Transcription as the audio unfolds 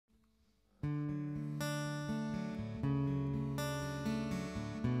I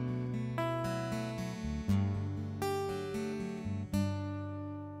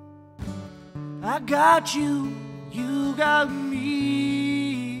got you, you got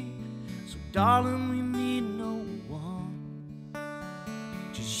me. So darling, we need no one.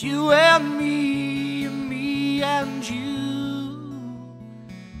 Just you and me and you.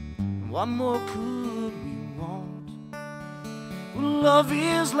 And what more could we want? Well, love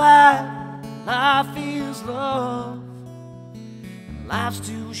is life, life is love. And life's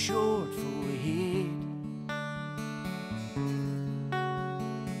too short for hate.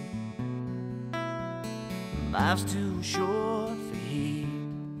 Life's too short for hate.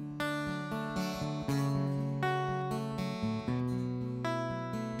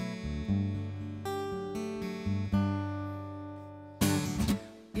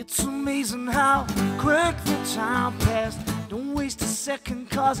 It's amazing how quick the time passed. Don't waste a second,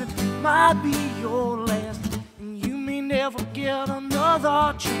 cause it might be your last. And you may never get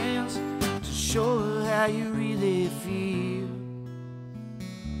another chance to show her how you really feel.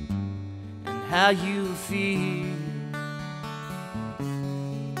 How you feel.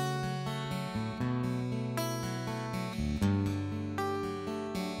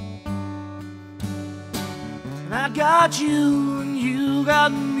 And I got you and you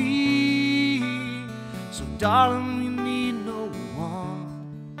got me. So darling, we need no one.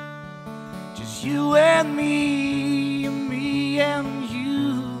 Just you and me and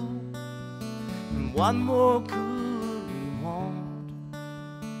you. And what more could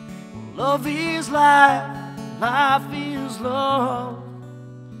love is life, life is love,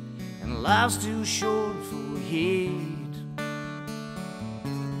 and life's too short for hate.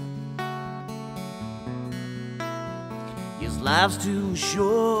 Yes, life's too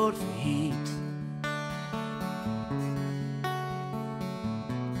short for hate.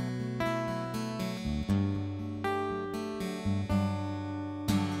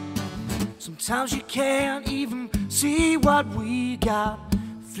 Sometimes you can't even see what we got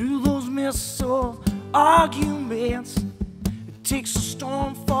through those mists of arguments. It takes a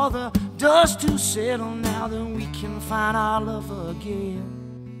storm for the dust to settle. Now that we can find our love again,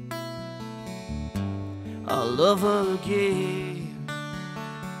 our love again.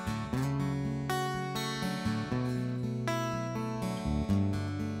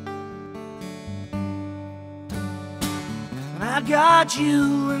 And I got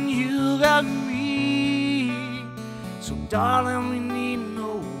you and you got me. So darling, we need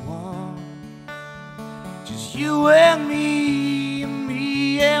no one. Just you and me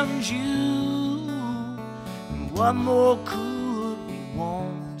and you. And what more could we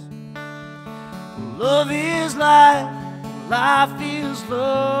want? Love is life, life is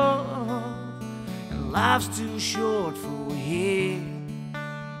love, and life's too short for hate.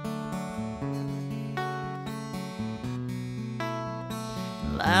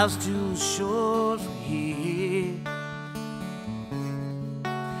 Life's too short for hate.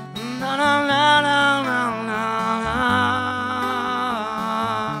 Na na na na na na.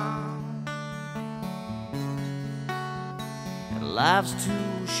 Life's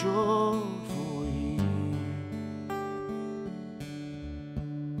too short for